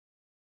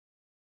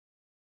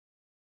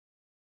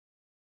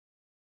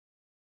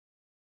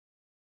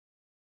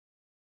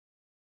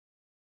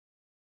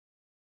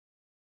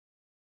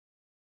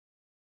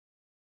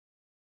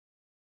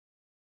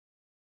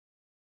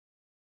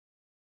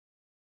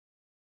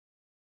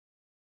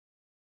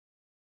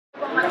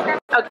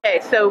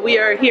Okay, so we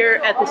are here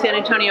at the San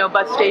Antonio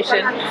bus station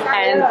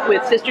and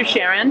with Sister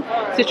Sharon.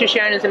 Sister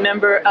Sharon is a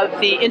member of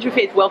the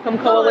Interfaith Welcome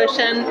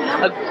Coalition,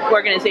 an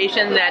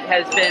organization that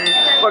has been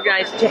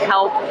organized to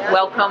help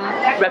welcome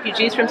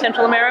refugees from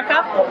Central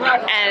America.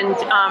 And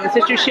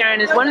Sister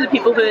Sharon is one of the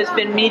people who has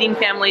been meeting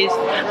families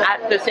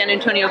at the San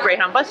Antonio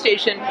Greyhound bus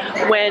station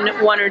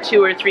when one or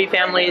two or three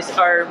families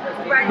are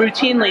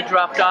routinely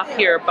dropped off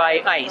here by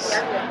ICE,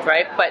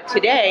 right? But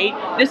today,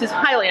 this is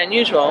highly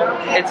unusual.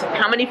 It's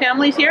how many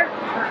families here?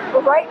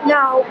 Right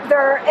now, there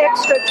are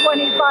extra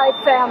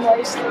 25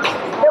 families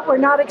that were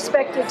not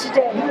expected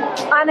today.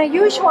 On a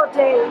usual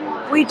day,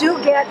 we do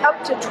get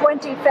up to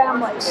 20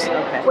 families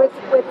with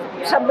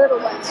some little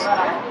ones.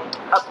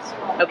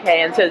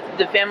 Okay, and so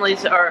the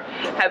families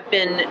have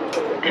been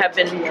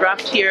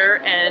dropped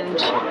here, and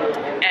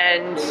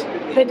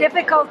the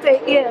difficulty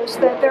is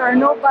that there are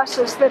no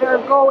buses that are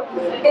going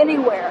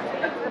anywhere.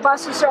 The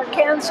buses are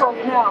canceled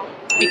now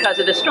because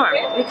of the storm.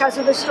 Because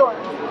of the storm.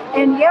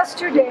 And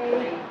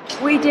yesterday,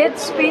 we did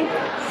speak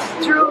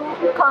through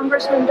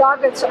Congressman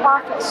Doggett's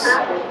office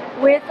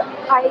with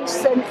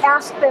ICE and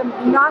asked them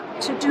not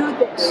to do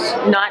this.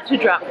 Not to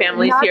drop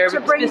families here,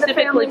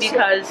 specifically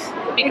because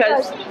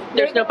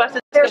there's no buses.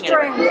 They're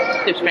stranded.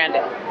 They're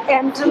stranded.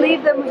 And to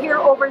leave them here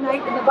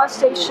overnight in the bus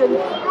station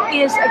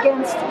is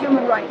against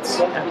human rights.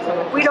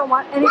 Absolutely. We don't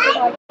want anything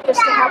like this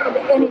to happen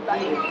to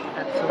anybody.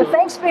 Absolutely. But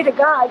thanks be to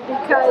God,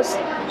 because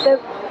the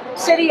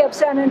City of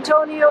San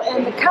Antonio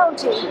and the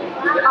county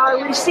are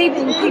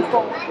receiving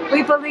people.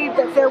 We believe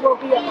that there will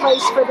be a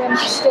place for them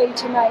to stay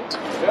tonight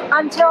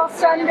until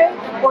Sunday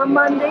or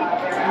Monday,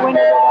 whenever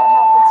that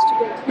happens to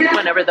be.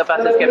 Whenever the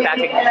buses get back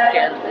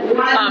again. Oh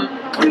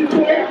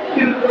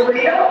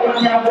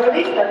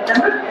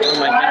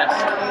my goodness.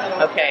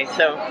 Okay,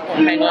 so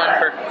hang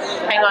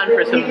on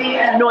for some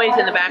noise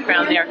in the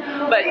background there.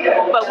 But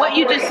what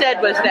you just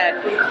said was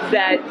that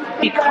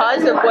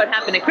because of what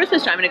happened at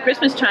Christmas time, and at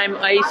Christmas time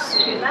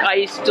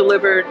ICE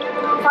delivered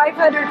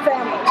 500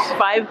 families.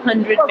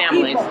 500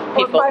 families,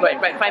 people,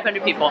 right,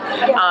 500 people,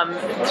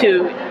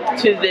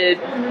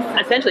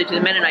 essentially to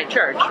the Mennonite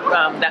church.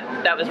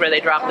 That was where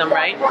they dropped them,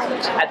 right?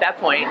 At that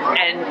point,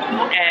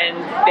 and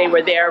they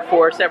were there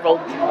for several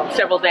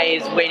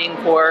days waiting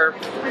for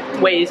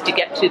ways to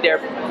get to their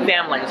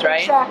families,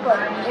 right?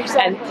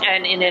 Exactly.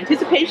 And in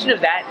anticipation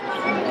of that,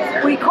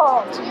 we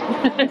called.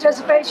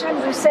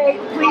 Anticipation, we say,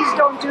 please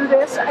don't do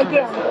this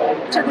again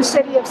to the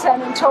city of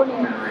San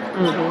Antonio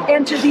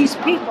and to these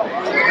people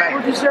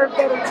who deserve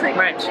better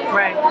treatment.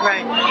 Right.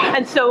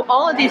 And so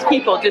all of these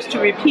people, just to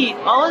repeat,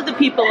 all of the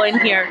people in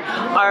here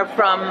are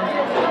from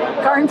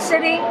Karnes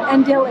City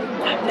and Dilley.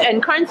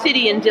 And Karnes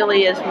City and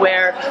Dilley is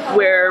where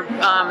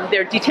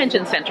they're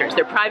detention centers.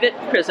 They're private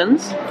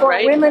prisons, for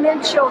women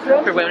and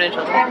children. For women and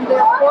children. And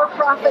they're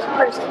for-profit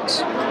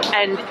prisons.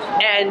 And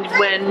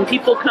when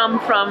people come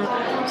from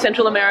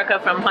Central America,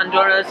 from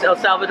Honduras, El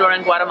Salvador,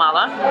 and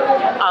Guatemala,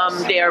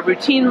 they are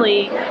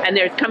routinely, and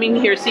they're coming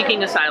here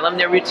seeking asylum,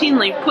 they're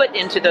routinely put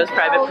into those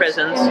private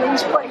prisons. In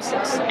these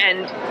places.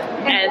 And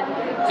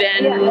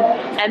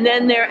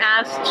then they're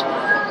asked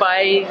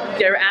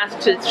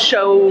to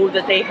show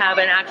that they have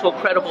an actual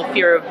credible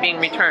fear of being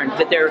returned,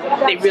 that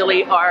they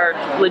really are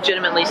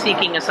legitimately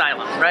seeking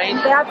asylum, right? And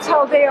that's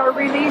how they are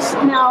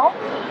released now,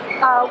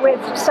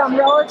 with some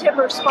relative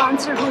or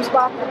sponsor who's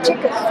bought the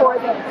ticket for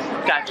them.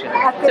 Gotcha.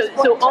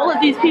 So all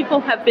of these people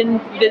have been,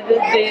 the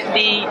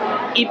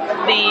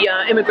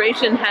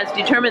immigration has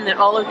determined that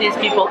all of these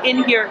people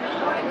in here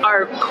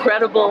are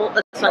credible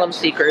asylum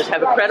seekers,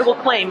 have a credible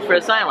claim for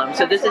asylum.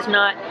 So this is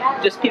not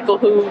just people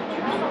who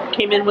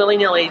came in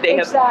willy-nilly. They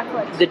have,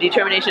 the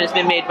determination has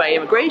been made by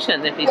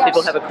immigration that these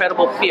people have a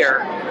credible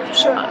fear.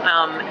 Sure.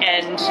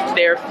 And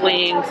they're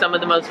fleeing some of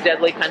the most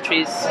deadly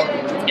countries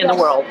in the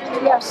world.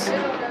 Yes.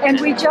 And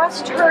we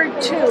just heard,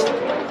 too,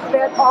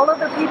 that all of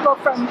the people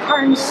from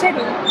Karnes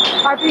City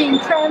are being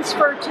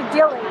transferred to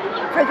Dilley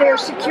for their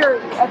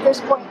security at this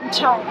point in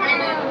time.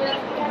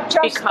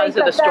 Because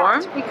of the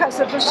storm? Because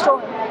of the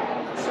storm.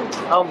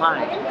 Oh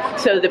my.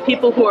 So the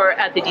people who are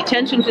at the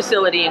detention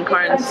facility in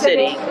Karnes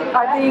City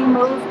are being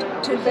moved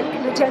to the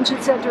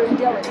detention center in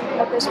Dilley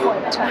at this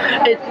point in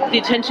time.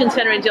 Detention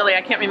center in Dilley,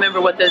 I can't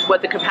remember what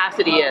the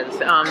capacity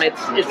is.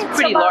 It's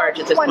pretty large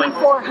at this point.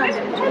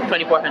 2,400.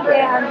 2,400.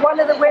 And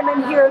one of the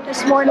women here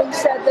this morning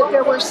said that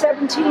there were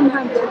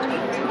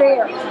 1,700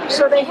 there.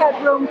 So they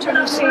had room to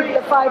receive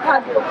the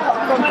 500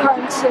 from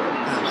Karnes City.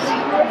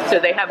 So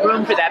they have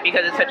room for that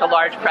because it's such a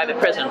large private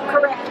prison.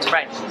 Correct.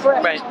 Right.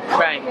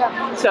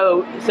 Yeah.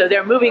 So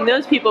they're moving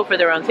those people for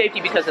their own safety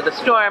because of the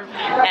storm,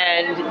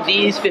 and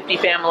these 50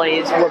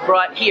 families were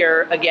brought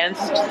here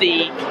against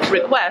the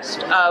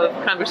request of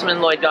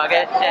Congressman Lloyd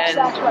Doggett, and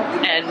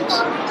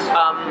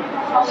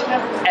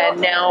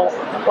now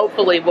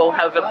hopefully we'll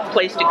have a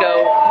place to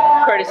go,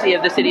 courtesy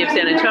of the city of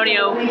San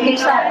Antonio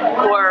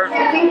or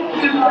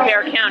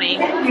Bexar County,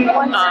 and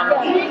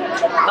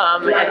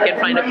can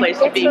find a place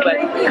to be. But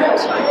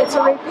it's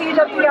a repeat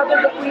of the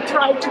other that we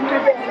tried to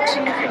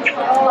prevent.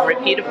 A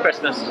repeat of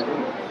Christmas.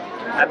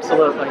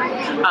 absolutely.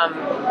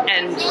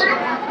 And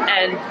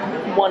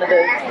one of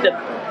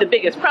the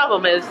biggest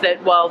problem is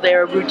that while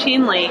they're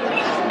routinely,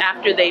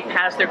 after they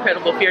pass their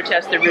credible fear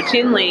test, they're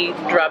routinely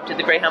dropped at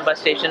the Greyhound bus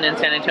station in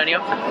San Antonio,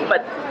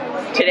 but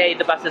today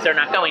the buses are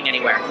not going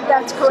anywhere.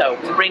 That's correct.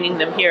 So bringing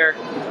them here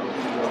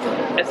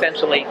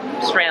essentially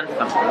strands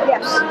them.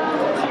 Yes.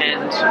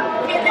 And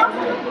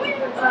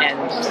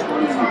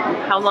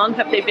how long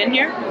have they been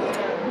here?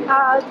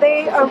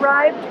 They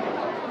arrived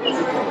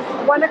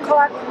 1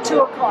 o'clock, 2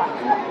 o'clock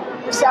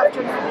this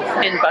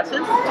afternoon. In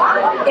buses?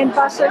 In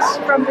buses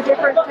from the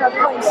different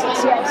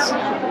places, yes.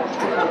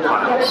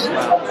 Yes.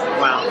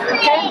 Wow.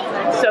 Okay.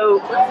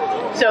 So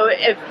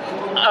if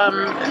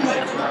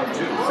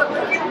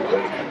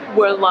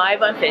we're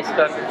live on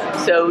Facebook,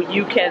 so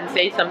you can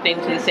say something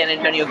to the San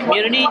Antonio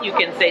community. You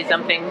can say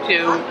something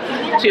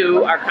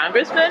to our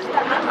congressman,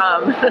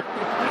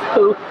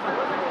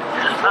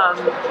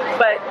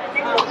 but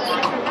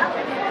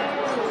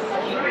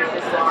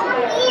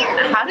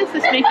how does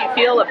this make you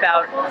feel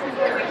about,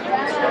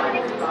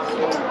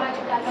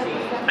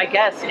 I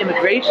guess,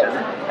 immigration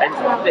that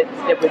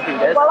would do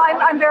this? Well,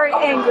 I'm very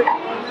angry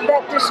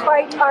that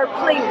despite our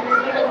plea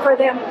for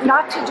them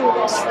not to do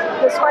this,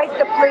 despite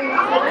the plea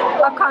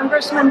of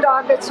Congressman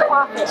Doggett's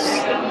office,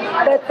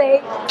 that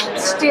they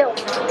still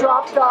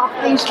dropped off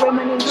these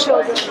women and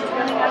children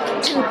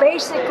to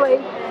basically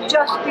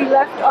just be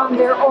left on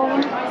their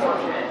own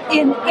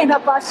in a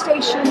bus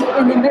station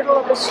in the middle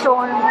of a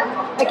storm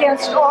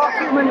against all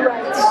human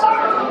rights.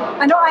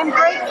 I know I'm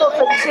grateful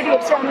for the city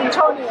of San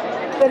Antonio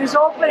that is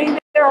opening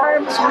their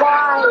arms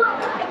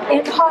wide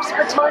in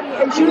hospitality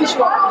as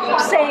usual,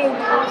 saying,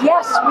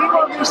 yes, we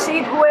will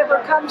receive whoever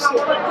comes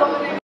here.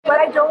 But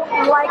I don't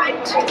like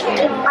it.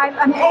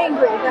 I'm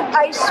angry that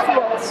ICE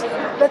feels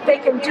that they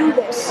can do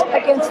this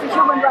against the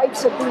human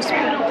rights of these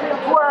people,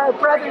 who are our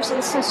brothers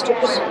and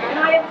sisters.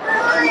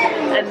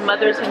 And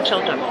mothers and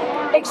children.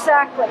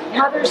 Exactly,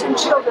 mothers and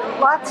children,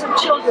 lots of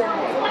children.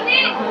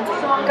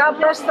 God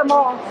bless them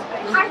all.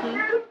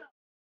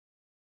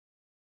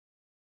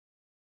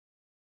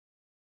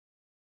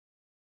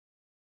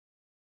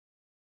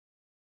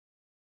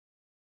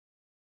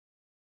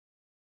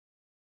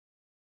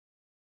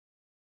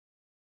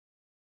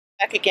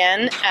 Back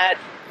again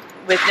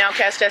with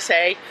Nowcast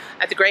SA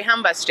at the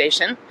Greyhound bus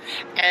station,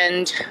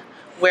 and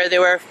where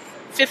there were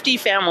 50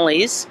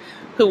 families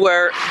who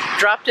were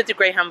dropped at the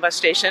Greyhound bus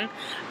station,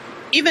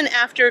 even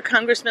after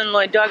Congressman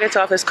Lloyd Doggett's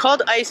office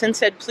called ICE and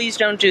said, please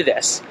don't do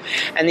this.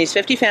 And these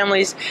 50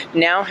 families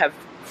now have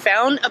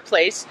found a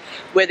place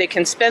where they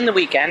can spend the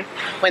weekend.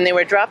 When they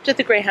were dropped at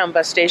the Greyhound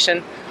bus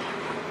station,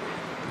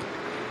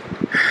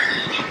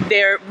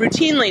 they're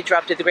routinely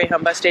dropped at the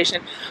Greyhound bus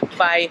station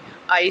by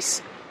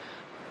ICE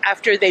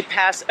after they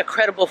pass a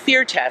credible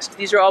fear test.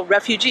 These are all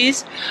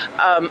refugees,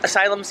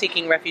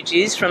 asylum-seeking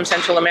refugees from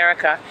Central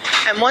America.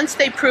 And once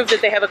they prove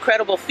that they have a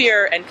credible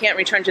fear and can't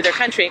return to their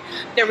country,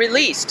 they're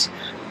released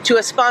to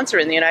a sponsor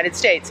in the United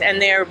States.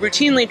 And they're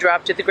routinely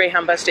dropped at the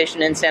Greyhound bus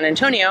station in San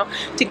Antonio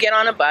to get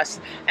on a bus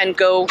and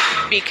go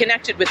be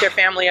connected with their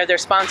family or their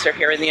sponsor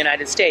here in the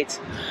United States.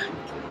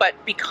 But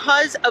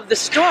because of the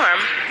storm,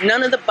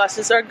 none of the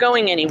buses are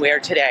going anywhere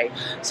today.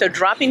 So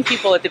dropping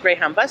people at the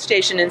Greyhound bus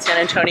station in San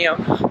Antonio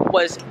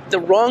was the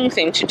wrong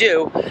thing to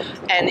do.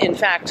 And in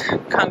fact,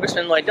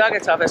 Congressman Lloyd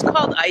Doggett's office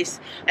called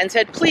ICE and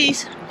said,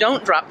 please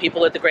don't drop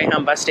people at the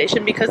Greyhound bus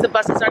station because the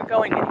buses aren't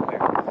going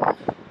anywhere.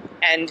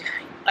 And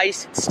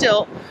ICE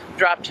still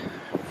dropped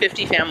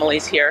 50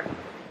 families here